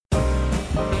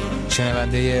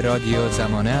شنونده رادیو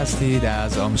زمانه هستید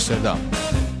از آمستردام.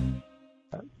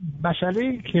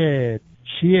 مسئله که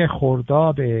 30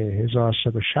 خرداد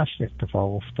 1360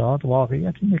 اتفاق افتاد،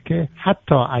 واقعیت اینه که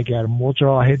حتی اگر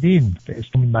مجاهدین به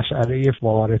این مسئله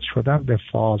وارد شدن به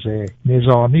فاز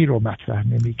نظامی رو مطرح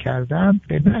نمی کردن،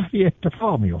 به نحوی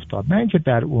اتفاق می افتاد. نه اینکه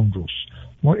در اون روز.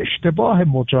 اشتباه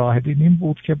مجاهدین این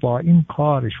بود که با این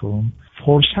کارشون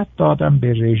فرصت دادن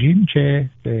به رژیم، که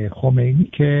به خمینی،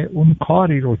 که اون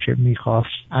کاری رو که میخواست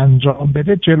انجام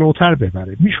بده جلوتر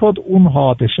ببره. میشد اون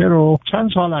حادثه رو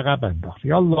چند سال عقب انداخت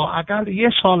یا لااقل 1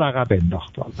 سال عقب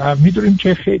انداخت. و میدونیم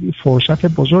که خیلی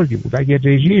فرصت بزرگی بود. اگه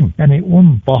رژیم یعنی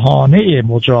اون بهانه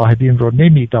مجاهدین رو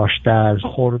نمی داشت در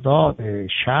خرداد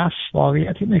 60،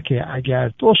 واقعیت اینه که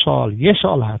اگر 2 سال 1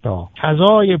 سال حتی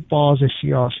فضای باز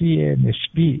سیاسی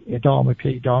نسبی ادامه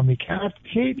پیدا میکرد،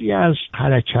 خیلی از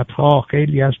حرکت‌ها،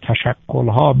 خیلی از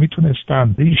تشکل‌ها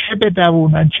میتونستن ریشه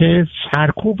بدوونن که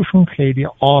سرکوبشون خیلی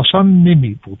آسان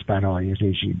نمی بود برای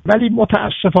رژیم. ولی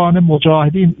متاسفانه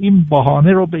مجاهدین این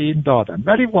بهانه رو به این دادن.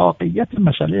 ولی واقعیت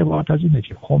مسئله عبارت از اینه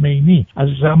که خمینی از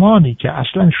زمانی که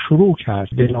اصلا شروع کرد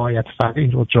ولایت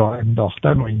فقیه رو جا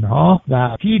انداختن و اینها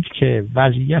و دید که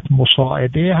وضعیت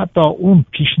مساعده، حتی اون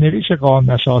پیشنویس قانون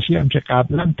اساسی هم که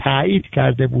قبلا تایید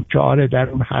کرده بود که آره در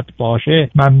اون حد باشه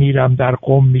من میرم در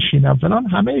قم میشینم فلان،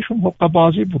 همه‌شون حق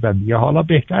بازی بودن. یا حالا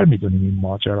بهتر میدونیم این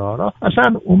ماجرا را.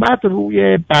 اصلا اومد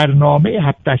روی برنامه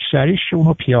حداکثریش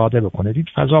اونو پیاده بکنه. دید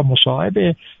فضا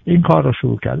مساعده، این کار رو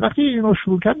شروع کرد. وقتی اینو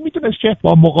شروع کرد میدونست که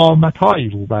با مقاومت‌هایی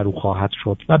روبرو خواهد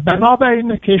شد و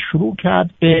بنابراین که شروع کرد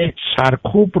به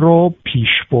سرکوب رو پیش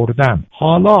بردن.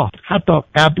 حالا حتی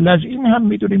قبل از این هم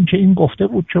میدونیم که این گفته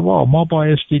بود که ما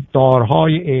بایستی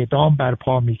دارهای اعدام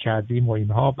برپا میکردیم و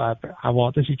اینها، و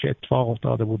حوادثی که اتفاق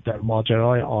افتاده بود در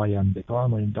ماجرای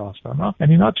آیندگان و این داستانا.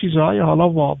 یعنی اینا چیزهای حالا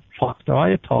و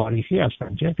فاکتورهای تاریخی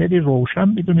هستن که خیلی روشن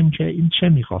میدونیم که این چه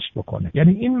میخواست بکنه.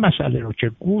 یعنی این مسئله رو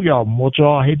که گویا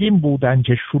مجاهدین بودن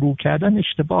که شروع کردن،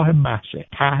 اشتباه محضه،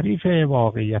 تحریف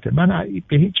واقعیت. من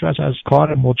به هیچ وجه از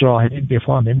کار مجاهدین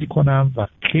دفاع نمی کنم و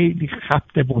خیلی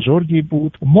خط بزرگی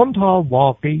بود. منتها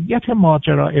واقعیت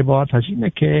ماجرا عبارت از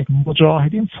اینه که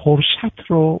مجاهدین فرصت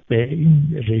رو به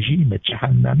این رژیم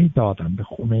جهنمی دادن، به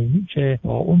خمینی که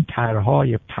با اون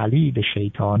طرحهای پلید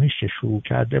شیطانیش شروع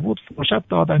کرده بود فرصت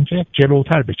دادن که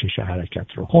جلوتر بکشه حرکت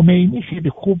رو. خمینی خیلی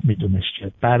خوب میدونست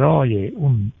که برای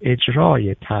اون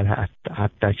اجرای طرح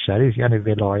حداکثری، یعنی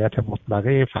ولایت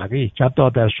مطلقه فقیه، حتی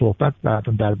در صحبت بعد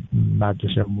در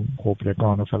مجلس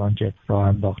خبرگان و فلان که راه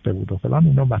انداخته بود و فلان،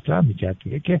 اینو مطرح میکرد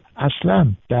که اصلا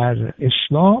در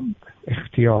اسلام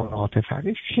اختیارات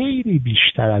فقیه خیلی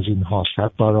بیشتر از این هاست.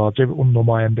 حتی راجع به اون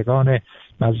نمایندگان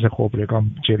مجلس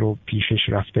خبرگان جلو پیشش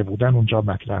رفته بودن اونجا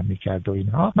مطرح میکرد و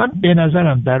اینها. من به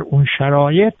نظرم در اون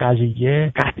شرایط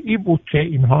قضیه قطعی بود که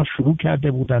اینها شروع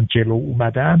کرده بودن جلو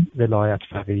اومدن ولایت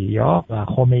فقیه‌ها و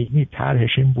خمینی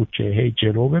طرحش این بود که هی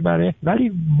جلو ببره،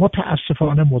 ولی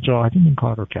متاسفانه مجاهدین این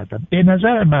کار رو کردن. به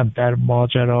نظر من در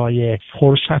ماجرای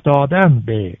فرصت دادن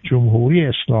به جمهوری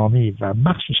اسلامی و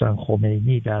مخصوصا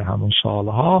خمینی در همون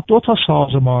سالها، 2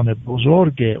 سازمان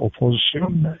بزرگ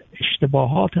اپوزیسیون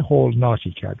اشتباهات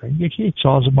هولناکی کردن. یکی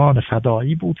سازمان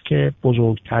فدائی بود که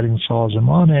بزرگترین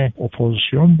سازمان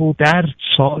اپوزیسیون بود در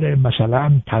سال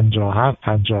مثلا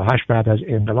 57-58 بعد از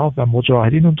انقلاب، و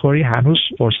مجاهدین اونطوری هنوز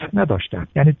فرصت نداشتن.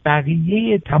 یعنی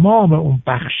بقیه تمام اون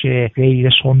بخش غیر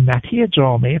سنتی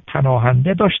جامعه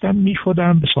پناهنده داشتن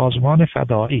میشدن به سازمان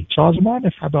فدائی. سازمان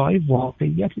فدائی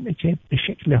واقعیت اینه که به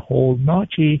شکل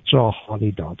هولناکی جا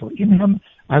خالی داد و این هم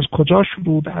از کجا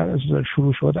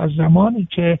شروع شد؟ از زمانی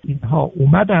که اینها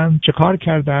اومدن چه کار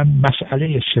کردن؟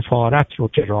 مسئله سفارت رو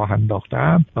که راه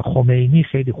انداختن و خمینی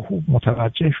خیلی خوب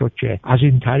متوجه شد که از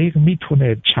این طریق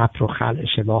میتونه چپ رو خلع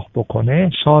سلاح بکنه.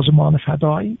 سازمان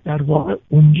فدائی در واقع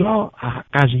اونجا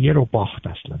قضیه رو باخت.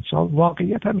 اصلا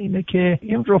واقعیت هم اینه که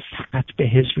این رو فقط به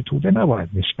حزب توده نباید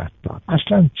نسبت داد.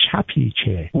 اصلا چپی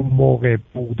که اون موقع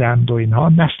بودند و اینها،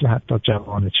 نسل حتی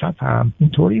جوان چپ هم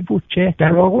اینطوری بود که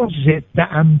در واقع ضد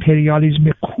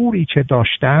امپریالیسم کوری که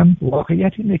داشتن،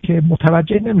 واقعیت اینه که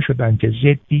متوجه نمی شدن که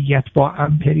ضدیت با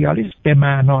امپریالیسم به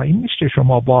معنای نیست که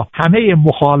شما با همه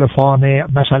مخالفان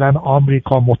مثلا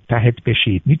آمریکا متحد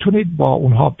بشید. میتونید با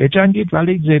اونها بجنگید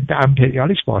ولی ضد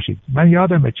امپریالیسم باشید. من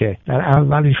یادمه که در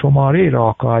اولین شماره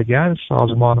راهکارگر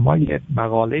سازمان ما یه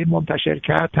مقاله منتشر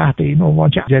کرد تحت این عنوان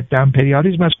که ضد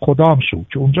امپریالیسم از کدام سو،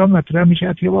 که اونجا مطرح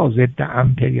میشه که با ضد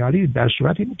امپریالیسم در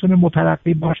صورتی میتونه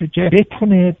مترقی باشه که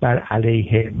بتونه بر علیه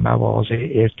مواضع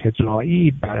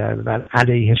ارتجاعی، بر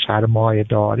علیه علیه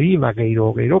سرمایه‌داری و غیره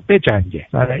و غیره بجنگه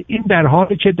و این در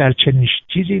حالی که در چنین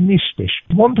چیزی نیستش.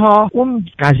 منتها اون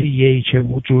قضیه‌ای که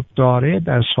وجود داره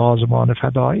در سازمان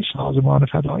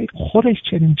فدائی خودش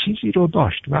چنین چیزی رو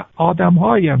داشت و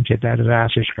آدم‌هایی هم که در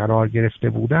رأسش قرار گرفته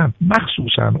بودن،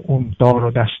 مخصوصا اون دار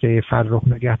و دسته فرخ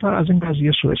نگهدار، از این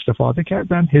قضیه سوء استفاده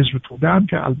کردن. حزب توده هم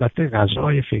که البته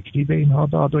غذای فکری به اینها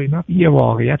داد و اینا. یه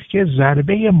واقعیت که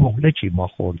ضربه مهلکی ما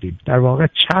خوردیم، در واقع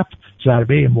چپ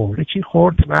ضربه مهلکی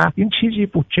خورد و این چیزی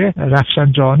بود که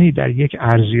رفسنجانی در یک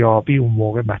ارزیابی اون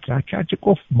موقع مطرح کرد که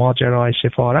گفت ماجرای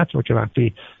سفارت رو که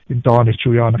وقتی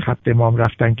دانشجویان خط امام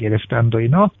رفتن گرفتند و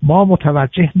اینا، ما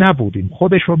متوجه نبودیم.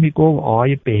 خودش رو میگفت،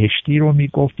 آقای بهشتی رو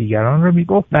میگفت، دیگران رو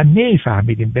میگفت و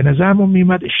نمیفهمیدیم. به نظرمون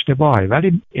میمد اشتباهه،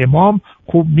 ولی امام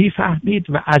خوب میفهمید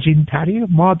و از این طریق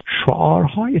ما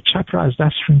شعارهای چپ رو از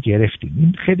دستشون گرفتیم.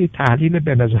 این خیلی تحلیل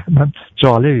به نظر من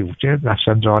جالبی بود که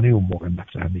رفسنجانی اون موقع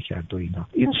مطرح میکرد و اینا.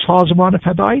 این سازمان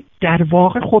فدائی در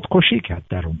واقع خودکشی کرد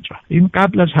در اونجا. این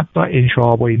قبل از حتی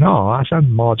انشاب و اینا، اصلا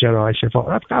ماجرای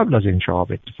سفارت قبل از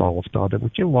انشاب اتفاق افتاده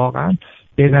بود که واقعا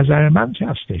به نظر من چه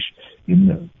هستش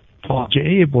این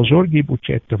فاجعه بزرگی بود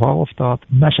که اتفاق افتاد.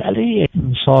 مسئله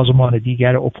سازمان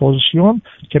دیگر اپوزیسیون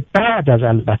که بعد از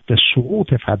البته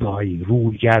سقوط فدائی،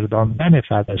 رویگرداندن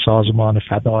سازمان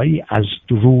فدائی از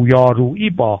رویارویی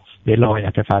با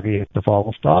ولایت فقیه اتفاق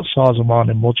افتاد،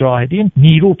 سازمان مجاهدین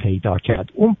نیرو پیدا کرد.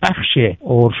 اون بخش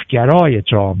عرفگرای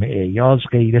جامعه یا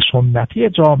غیر سنتی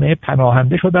جامعه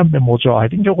پناهنده شدن به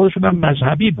مجاهدین که خودشون هم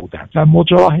مذهبی بودن و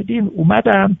مجاهدین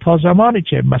اومدن تا زمانی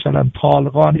که مثلا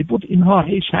طالقانی بود، اینها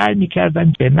هی سعی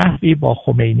میکردن به نحوی با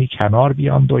خمینی کنار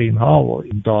بیان و اینها و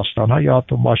این داستانها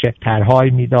یادتون باشه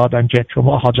طرحهایی میدادن که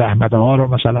شما حاج احمدها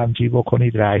رو مثلا چی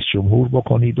بکنید، رئیس جمهور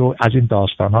بکنید و از این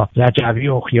داستانها. رجوی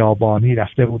و خیابانی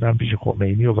رفته بودن پیش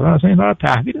خمینی و فلان، اصلا اینها رو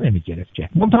تحویل نمیگرفت که.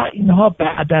 منتها اینها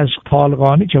بعد از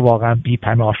طالقانی که واقعا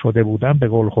بی‌پناه شده بودن، به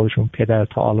قول خودشون پدر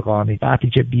طالقانی، بعدی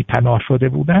که بی‌پناه شده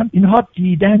بودن، اینها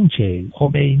دیدن که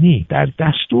خمینی در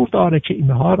دستور داره که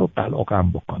اینها رو قلعه‌قم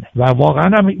بکنه و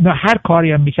واقعا هم اینا هر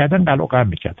کاری هم میکردن قلعه‌قم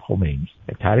میکرد خمینی.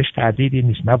 ترش تردیدی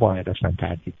نیست، نباید اصلا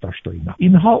تردید داشت و اینا.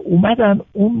 اینها اومدن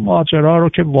اون ماجرا رو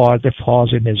که وارد فاز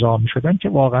نظامی شدن که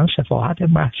واقعا سفاهت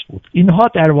محض بود. اینها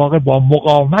در واقع با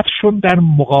مقاومتشون در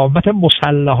مقاومت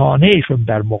مسلحانهشون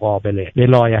در مقابل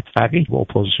ولایت فقیه و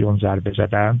اپوزیسیون ضربه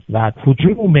زدن و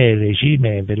هجوم رژیم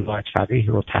ولایت فقیه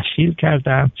رو تسهیل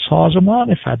کردن.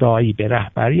 سازمان فدائی به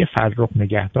رهبری فرخ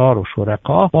نگهدار و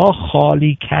شرکا با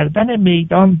خالی کردن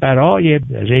میدان برای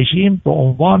رژیم به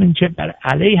عنوان اینکه بر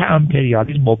علیه امپریالیسم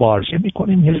مبارزه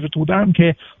میکنیم، حزب توده هم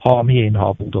که حامی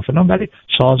اینها بود و فلان، ولی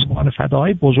سازمان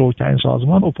فدائی بزرگترین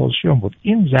سازمان اپوزیسیون بود.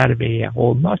 این ضربه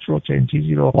هولناک رو چنین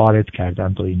چیزی رو وارد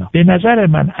کردند و اینا. به نظر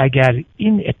من اگر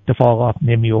این اتفاقات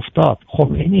نمیافتاد،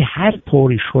 خمینی هر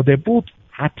طوری شده بود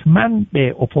حتما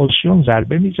به اپوزیسیون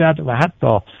ضربه میزد و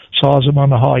حتی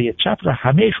سازمانهای چپ را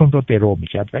همهشون رو درو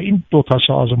میکرد و این دو تا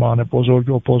سازمان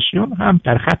بزرگ اپوزیسیون هم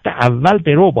در خط اول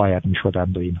درو باید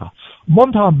میشدند و اینها.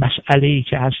 منتها مسئله‌ای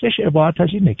که هستش عبارت از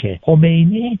اینه که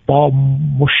خمینی با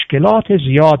مشکلات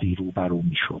زیادی روبرو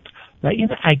میشد و این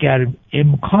اگر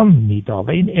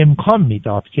امکان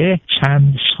میداد که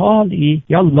چند سالی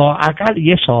یا لااقل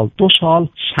 1 سال 2 سال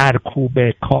سرکوب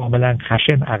کاملا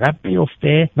خشن عقب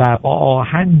بیفته و با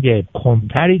آهنگ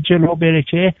کنتری جلو بره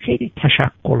که خیلی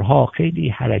تشکل‌ها، خیلی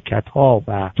حرکت‌ها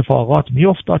و اتفاقات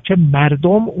میافتاد که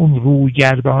مردم اون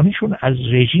رویگردانیشون از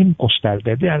رژیم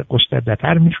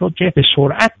گسترده‌تر میشد که به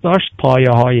سرعت داشت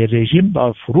پایه‌های رژیم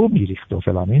با فرو میریخت و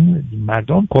فلان. این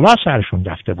مردم کلاه سرشون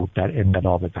رفته بود در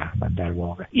انقلاب بهمن. در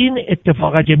واقع این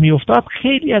اتفاق اگه میافتاد،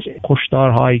 خیلی از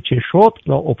کشتارهایی که شد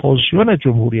و اپوزیسیون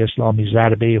جمهوری اسلامی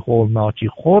ضربه هولناکی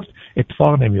خورد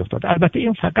اتفاق نمیافتاد. البته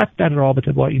این فقط در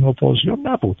رابطه با این اپوزیسیون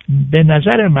نبود. به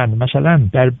نظر من مثلا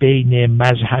در بین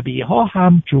مذهبی ها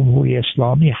هم جمهوری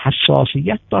اسلامی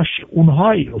حساسیت داشت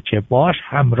اونهایی رو که باش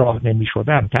همراه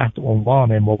نمیشدن تحت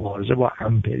عنوان مبارزه با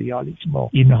امپریالیسم و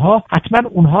اینها، حتما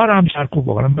اونها رو هم سرکوب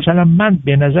بکنن. مثلا من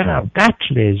به نظرم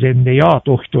قتل زنده‌یاد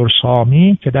دکتر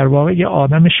سامی که در واقع یه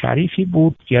آدم شریفی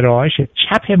بود، گرایش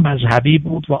چپ مذهبی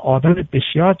بود و آدم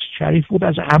بسیار شریف بود،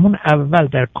 از همون اول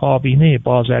در کابینه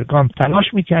بازرگان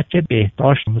تلاش میکرد که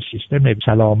بهداشت سیستم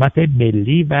سلامت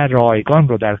ملی و رایگان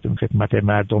رو در خدمت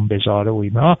مردم بذاره و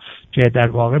اینا، که در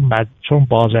واقع چون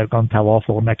بازرگان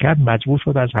توافق نکرد مجبور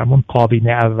شد از همون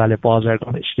کابینه اول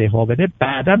بازرگان استعفا بده.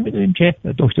 بعدا میدونیم که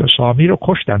دکتر سامی رو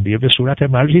کشتن دیگه به صورت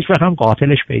معمولی، هیچ وقت هم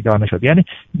قاتلش پیدا نشد. یعنی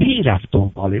میرفت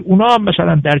دنبال اونا.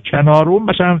 مثلا در کنار اون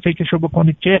مثلا فکر فکرشو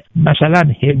بکنید که مثلا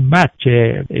همت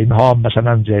که اینها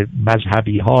مثلا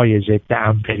مذهبی های ضد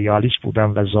امپریالیست بودن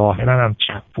و ظاهرا هم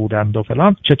چپ بودند و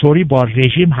فلان، چطوری با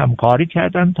رژیم همکاری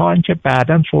کردن تا اینکه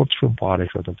بعداً صورتشون پاره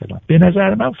شد و فلان. به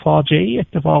نظر من فاجعه‌ای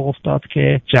اتفاق افتاد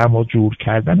که جمع و جور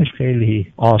کردنش خیلی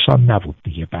آسان نبود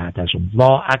دیگه. بعد از اون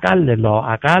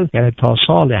لااقل یعنی تا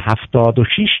سال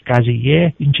 76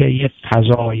 قضیه اینکه یه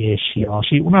فضای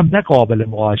سیاسی، اونم نه قابل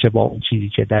مقایسه با اون چیزی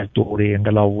که در دوره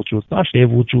انقلاب وجود داشت، به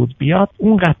وجود بیاد،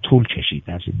 اونقدر طول کشید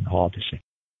از این حادثه.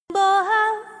 با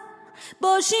هم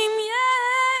باشیم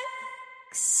یک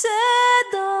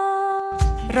صدا،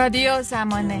 رادیو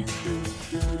زمانه.